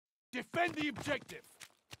Defend the objective.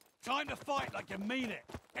 Time to fight like you mean it.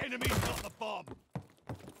 Enemy's got the bomb.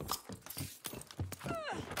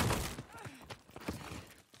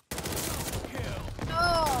 Kill.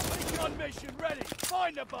 Oh. Recon mission ready.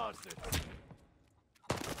 Find the bastards.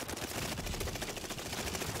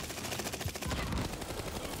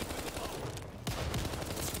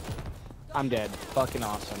 I'm dead. Fucking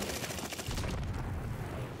awesome.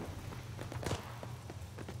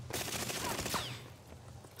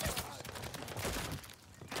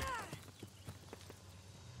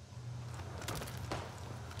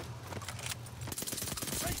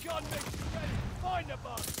 Recon mission ready. Find the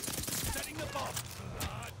bastards. Setting the bomb.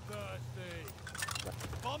 Bloodthirsty.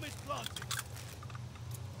 Bomb is planted.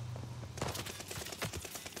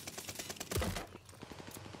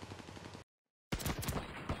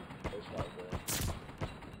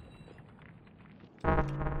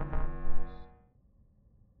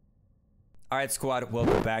 Alright squad,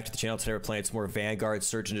 welcome back to the channel. Today we're playing some more Vanguard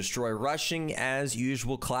Search and Destroy. Rushing as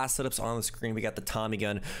usual, class setups on the screen. We got the Tommy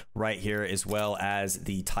gun right here, as well as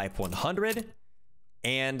the Type 100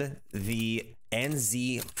 and the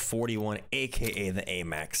NZ41, aka the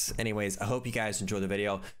AMAX. Anyways, I hope you guys enjoy the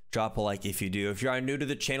video. Drop a like if you do. If you are new to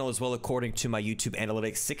the channel as well, according to my YouTube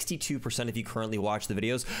analytics, 62% of you currently watch the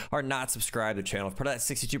videos are not subscribed to the channel. If part of that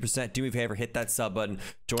 62%, do me a favor, hit that sub button,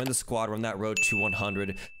 join the squad. We're on that road to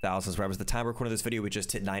 100,000 subscribers. The time we're recording this video, we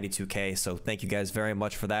just hit 92K. So thank you guys very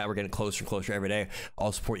much for that. We're getting closer and closer every day.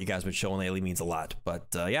 All support you guys been showing lately means a lot. But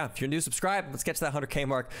yeah, if you're new, subscribe. Let's get to that 100K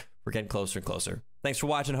mark. We're getting closer and closer. Thanks for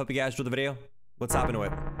watching. Hope you guys enjoyed the video. Let's hop into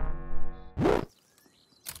it.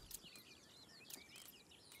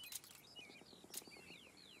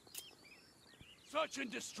 Search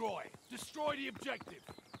and destroy. Destroy the objective.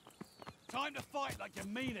 Time to fight like you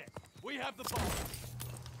mean it. We have the bomb.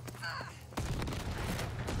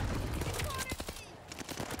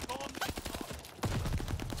 Bomb.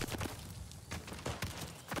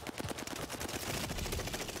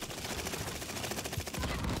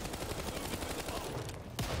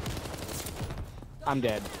 I'm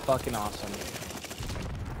dead. Fucking awesome.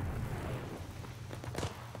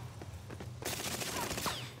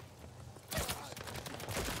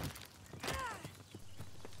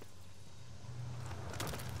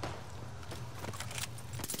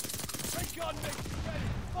 Recon mission ready.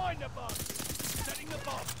 Find the bastards. Setting the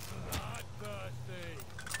bomb. Bloodthirsty.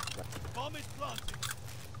 Bomb is planted.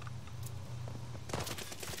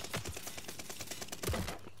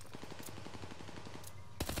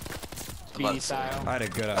 Style. I had a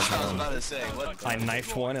good I was about to say, what? I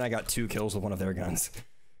knifed one and I got 2 kills with one of their guns.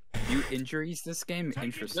 You injuries this game?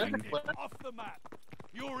 Interesting. Off the map.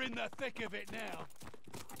 You're in the thick of it now.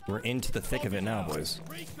 We're into the thick of it now, boys.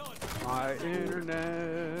 Recon. My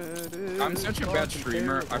internet is I'm such a bad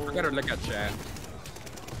streamer. I forgot to look at chat.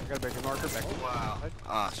 I gotta make a marker back. Wow.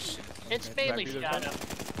 Ah, shit. It's Bailey Shadow.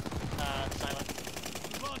 Silent.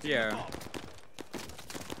 Planting Yeah. the bomb.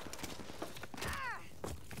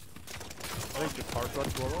 I think just hard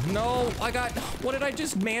got blow up. No, I got. What did I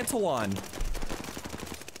just mantle on?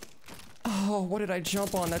 Oh, what did I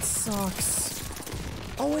jump on? That sucks.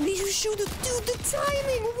 Oh, and you shoot the dude. The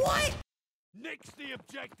timing. What? Nix the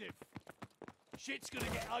objective. Shit's gonna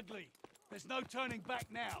get ugly. There's no turning back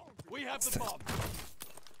now. We have the bomb.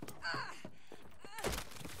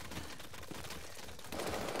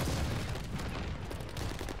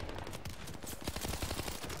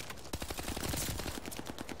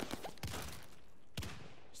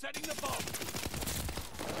 Setting the bomb.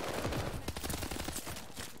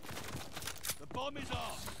 The bomb is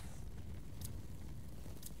off.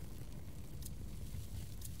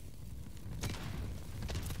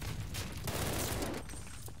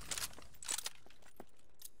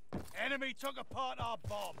 Enemy took apart our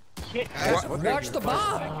bomb. Watch the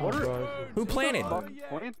bomb. Who planted? Fucking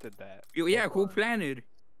planted that. Yeah, who planted?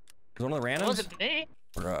 Was one of the randoms? Wasn't me.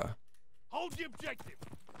 Bruh. Hold the objective.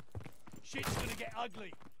 Shit's gonna get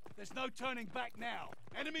ugly. There's no turning back now.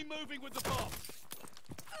 Enemy moving with the bomb.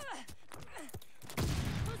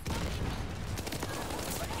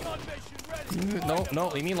 Recon mission ready. No, no,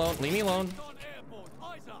 leave me alone. Leave me alone. Recon airborne.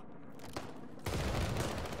 Eyes up.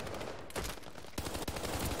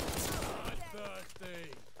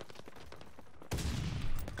 Bloodthirsty.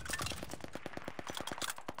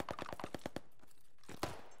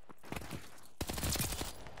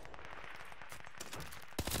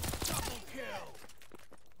 Double kill.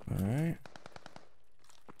 All right.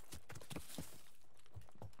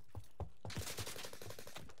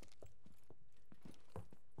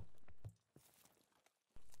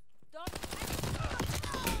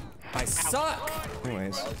 I suck.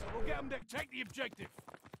 Anyways. We'll get them to take the objective.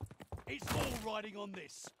 It's all riding on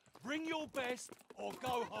this. Bring your best or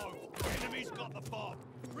go home. Enemy's got the bomb.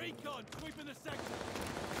 Recon, sweeping the sector.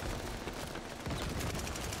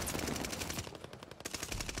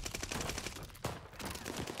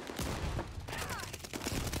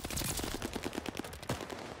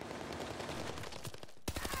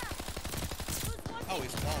 Oh,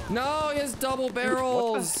 he's falling. No, he has double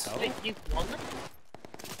barrels. Wait, you won it?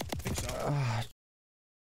 I think so.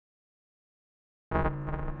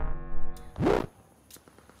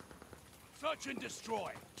 Search and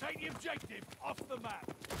destroy. Take the objective off the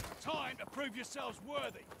map. Time to prove yourselves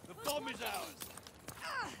worthy. The bomb is ours.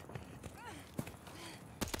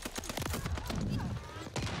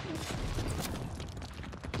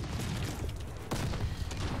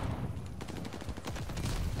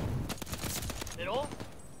 Middle?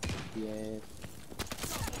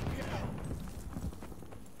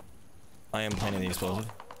 I am planning the explosive.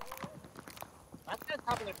 That's good.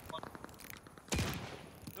 Top of the one.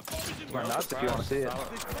 The bomb is in Why not if you want to see it? I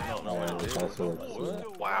don't know what it is.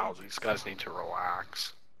 Wow, these guys need to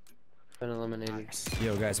relax. Been eliminated.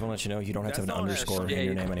 Yo, guys, I want to let you know you don't have to have an underscore in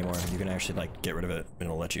your name anymore. You can actually like get rid of it, and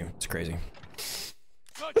it'll let you. It's crazy.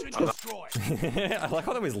 Search and destroy. I like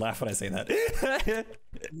how they always laugh when I say that. Surround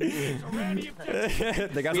the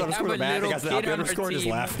objective. The guys We that underscore have a the bad, the little guys that kid not on our underscore just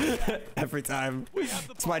team. laugh every time.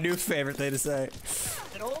 It's my new favorite thing to say.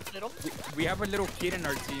 Middle? We have a little kid in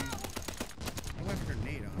our team. I have a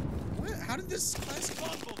grenade on. What? How did this class?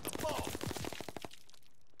 Bundle the bomb.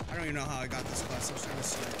 I don't even know how I got this class. I was trying to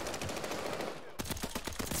snipe.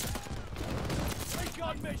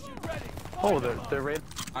 Recon mission ready. Oh, they're red.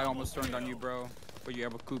 I almost turned on you, bro. But you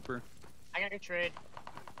have a Cooper. I got your trade.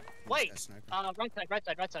 Wait! That sniper. Right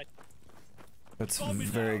side. That's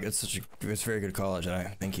very good. It's very good call,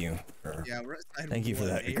 Jedi. Thank you. Yeah, right side Thank you for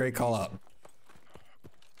one, that. eight Great call reviews.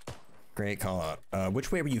 out. Great call out.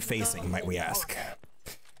 Which way were you facing, might we ask?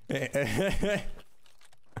 I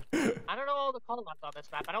don't know all the call outs on this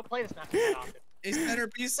map. I don't play this map that often. A side or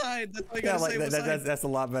B side? That's all you Yeah, gotta like say. What side? that's a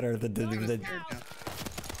lot better than I'm the scared now.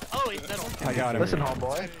 Oh, he's middle. I got him. Listen,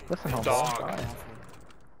 homeboy. Listen, homeboy. Dog.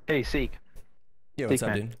 Hey, Seek. Yo, what's Seek,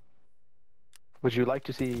 up, man. dude? Would you like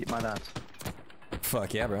to see my dance?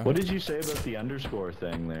 Fuck yeah, bro. What did you say about the underscore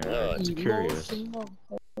thing there? I'm curious. Search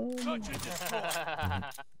and destroy.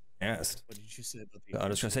 Yes. What did you say about The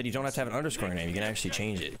underscore said you don't have to have an underscore in your name. You can actually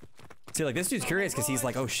change it. See, like this dude's curious because he's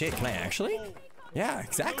like, oh shit, can I actually? Yeah,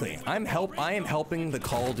 exactly. I am helping the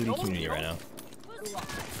Call of Duty community right now. We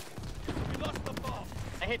lost the bomb.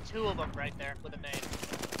 I hit 2 of them right there with a nade.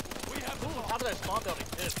 We have the bomb. Top of their spawn building,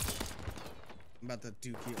 too. I'm about to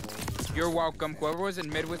do keep You're welcome. Whoever was in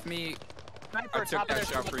mid with me, I Sniper, took top of that their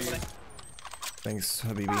shot spawn for you. building. Thanks,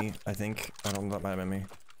 Habibi. I think I don't know that might have been me.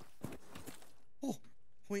 Oh,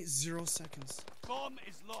 0.0 seconds. Bomb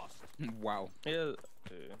is lost. Wow. Yeah.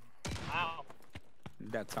 Wow.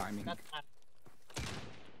 That timing. That's not...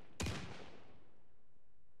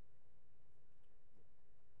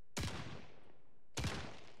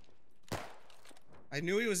 I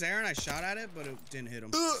knew he was there and I shot at it, but it didn't hit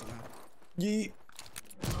him. Somehow. Yeet.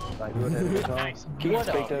 Nice. Keep baked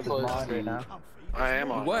out of his mind right now. I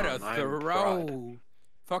am on. What a one. I'm throw.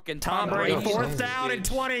 Fucking Tom Tom Brady, Brady. 4th down and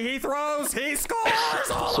 20. He throws. He scores.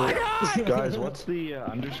 Oh my god. Guys, what's the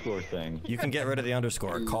underscore thing? You can get rid of the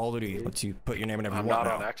underscore. Call of Duty lets you put your name whenever you I'm want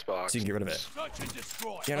not now. on Xbox. So you can get rid of it. Search and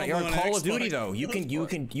destroy. You're on on Call of Duty Xbox. though. You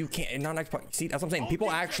can't not on Xbox. See, that's what I'm saying. People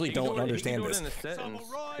actually don't understand this.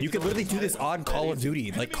 You can literally do this on Call of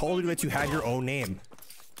Duty. Like Call of Duty lets you have your own name.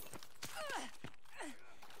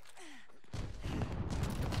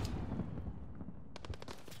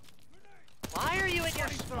 Why are you in your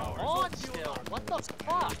spawn still? What the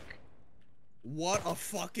fuck? What a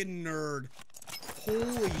fucking nerd.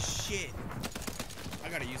 Holy shit. I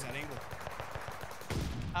gotta use that angle.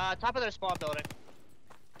 Top of their spawn building.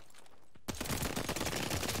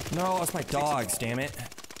 No, that's my dogs. Damn it.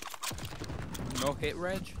 No hit,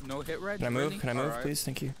 Reg? No hit, Reg? Can I move? Really? Can I move, Alright. please?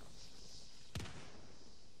 Thank you.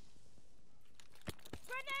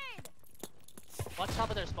 What's top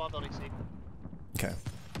of their spawn building, see? Okay.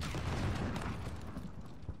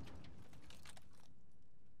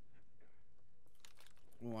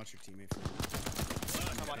 We'll watch your teammate.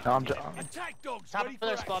 No, Attack dogs Top ready of for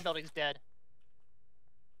their action. spawn building's dead.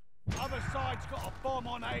 Other side's got a bomb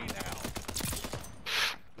on A now.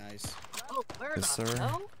 Nice. Oh, where Yes, the sir.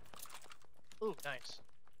 hell? Ooh, nice.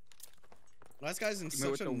 Last guy's in with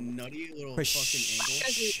such a the- nutty little Wait, fucking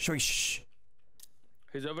angle. shh.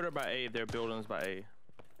 He's over there by A. Their building's by A.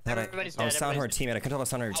 Everybody's I was dead, sounding her everybody's teammate. I couldn't tell if I was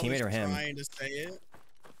sounding her I teammate or was him. trying to say it.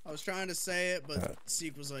 I was trying to say it, but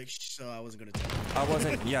Seek was like, shh, so I wasn't gonna tell you. I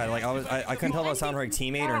wasn't. Yeah, like I couldn't tell if I was sounding her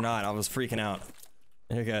teammate or not. I was freaking out.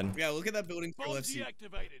 You're good. Yeah, look at that building for Bomb left seat.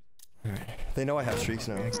 deactivated. They know I have streaks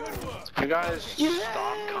now. Good work. You guys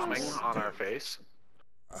stop coming on our face.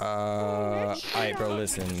 Alright, bro,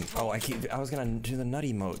 listen. Oh, I was gonna do the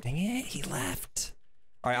nutty emote. Dang it, he left.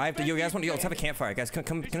 Alright, I have to. You guys want to? Yo, let's have a campfire, guys. Come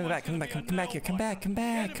to the back. Come back here. Come back.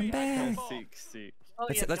 Oh,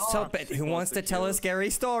 Let's tell. Who wants to tell a scary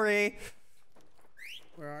story?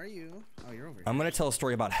 Where are you? Oh, you're over here. I'm gonna tell a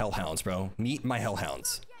story about hellhounds, bro. Meet my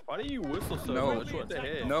hellhounds. Why do you whistle so No, much? What the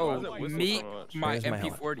heck? no, Why does it whistle meet so much? my Where's my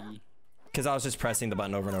MP40. Cause I was just pressing the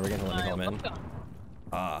button over and over again to let me come in.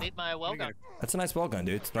 Meet my welcome. That's a nice well gun,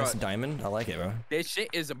 dude. It's nice diamond. I like it, bro. This shit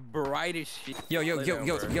is bright as shit. Yo,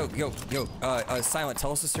 Silent,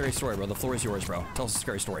 tell us a scary story, bro. The floor is yours, bro. Tell us a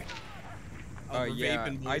scary story. Oh yeah,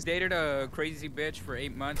 I dated a crazy bitch for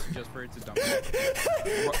 8 months just for it to dump me.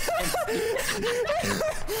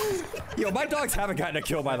 Yo, my dogs haven't gotten a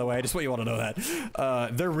kill, by the way. I just want you all to know that.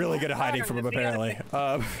 They're really good at hiding from him, apparently.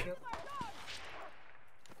 I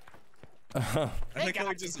think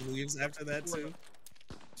he just leaves after that too.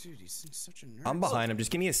 Dude, he's such a nerd. I'm behind him.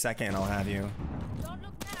 Just give me a second and I'll have you. I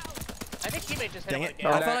think teammate just hit Dang him it.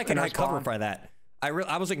 again. I thought I could hide cover for that. I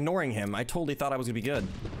was ignoring him. I totally thought I was gonna be good.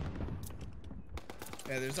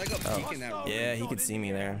 Yeah, there's like a peek in that room. Yeah, he could see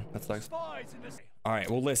me there. That sucks. All right,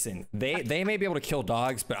 well, listen. They may be able to kill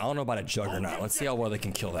dogs, but I don't know about a juggernaut. Let's see how well they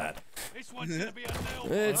can kill that.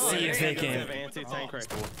 Let's see if they can. Anti-tank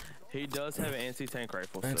rifle. He does have an anti-tank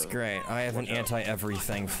rifle. That's so. great. I have an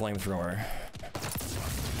anti-everything flamethrower.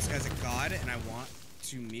 This guy's a god, and I want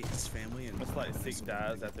to meet his family. And It's like 6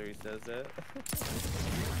 dies after he says that.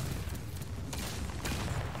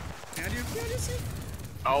 Can I do see?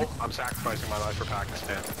 Oh, I'm sacrificing my life for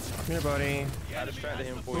Pakistan. Come here, buddy. I distracted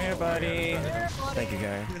him for Come here, buddy. Thank you,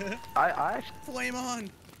 guy. I Flame on.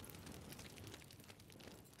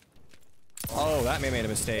 Oh, that may have made a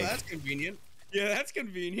mistake. Oh, that's convenient. Yeah, that's He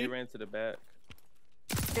convenient. ran to the back.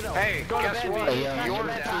 Hey, guess what?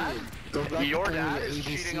 Your dad is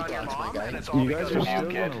cheating on your mom, and it's all because of you,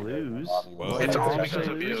 kid. Lose. It's all because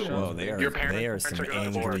of you. Whoa, they Your are parents some are gonna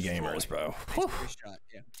angry divorce. gamers, bro. First shot,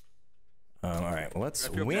 yeah. All right, well, let's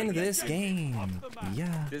win this game.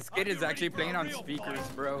 Yeah. This kid is actually playing on speakers,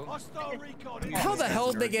 bro. How the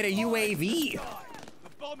hell did they get a UAV? The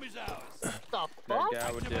bomb is ours. The That fuck?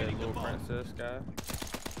 guy with the little princess guy.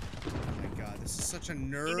 Oh my god, this is such a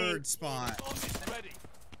nerd spot. Bomb is ready.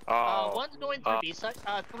 One's going through B side.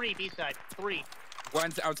 3 B side. 3.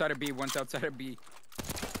 One's outside of B, one's outside of B.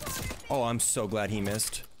 Oh, I'm so glad he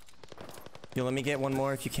missed. Yo, let me get one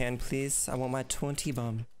more if you can, please. I want my 20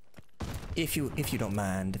 bomb. If you don't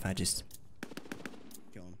mind, if I just.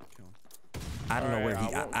 Kill him, kill him. I don't know where he.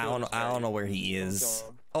 I don't know where he is.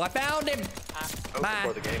 Oh, I found him. Bye.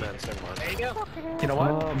 Before the game ends, never mind. There you go. You know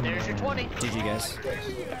what? There's your 20. GG, guys.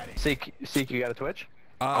 Seek, you got a Twitch?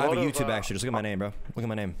 I have a YouTube actually. Just look at my name, bro. Look at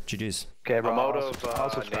my name. GG's. Okay, bro. I'm out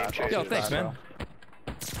of name changes. Yo, thanks, man.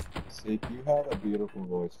 Seek, you have a beautiful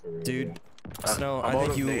voice for radio. Dude, Snow, I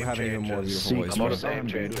think you have an even more beautiful voice. I'm out bro. of name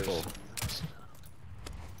changes.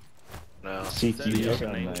 No. Seek, you Your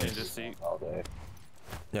have name nice. changes, Seek. All day.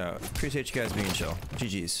 Yeah, appreciate you guys being chill.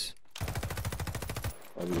 GG's.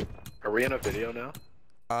 Love you. Are we in a video now?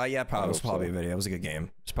 Yeah, probably. It was hope so. probably a video. It was a good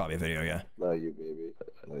game. It's probably a video, yeah. Love you, baby.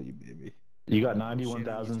 Love you, baby. You got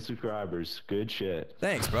 91,000 subscribers. Good shit.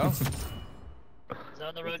 Thanks, bro. He's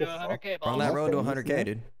on the road to 100K, We're on boss. that road to 100K,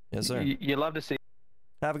 dude. Yes, sir. You love to see.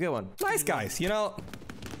 Have a good one. Nice guys, you know.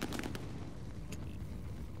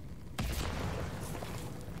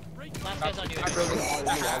 Last guy's on you. Well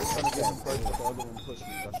played.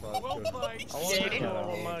 I want to kill him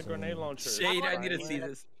with my grenade launcher. Shade, I need to see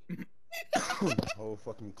this. Whole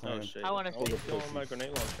fucking Oh, clan. shit. I wanna see. Kill him with my grenade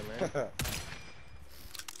launcher, man.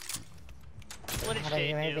 What did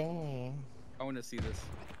Shade do? I want to see this.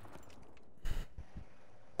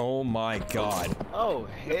 Oh my god. Oh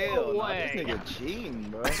hell No no! way. This nigga cheating,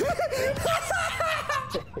 bro.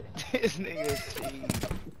 This nigga cheating.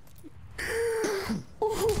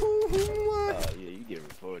 Oh yeah, you get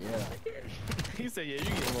reported. Yeah. He said, yeah, you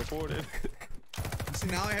getting reported. So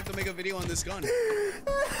now I have to make a video on this gun.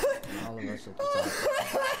 All of us at the top.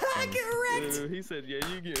 Dude, he said, yeah,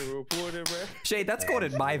 you getting reported, bro. Shade, that's going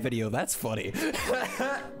in my video. That's funny.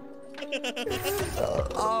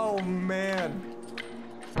 Oh man.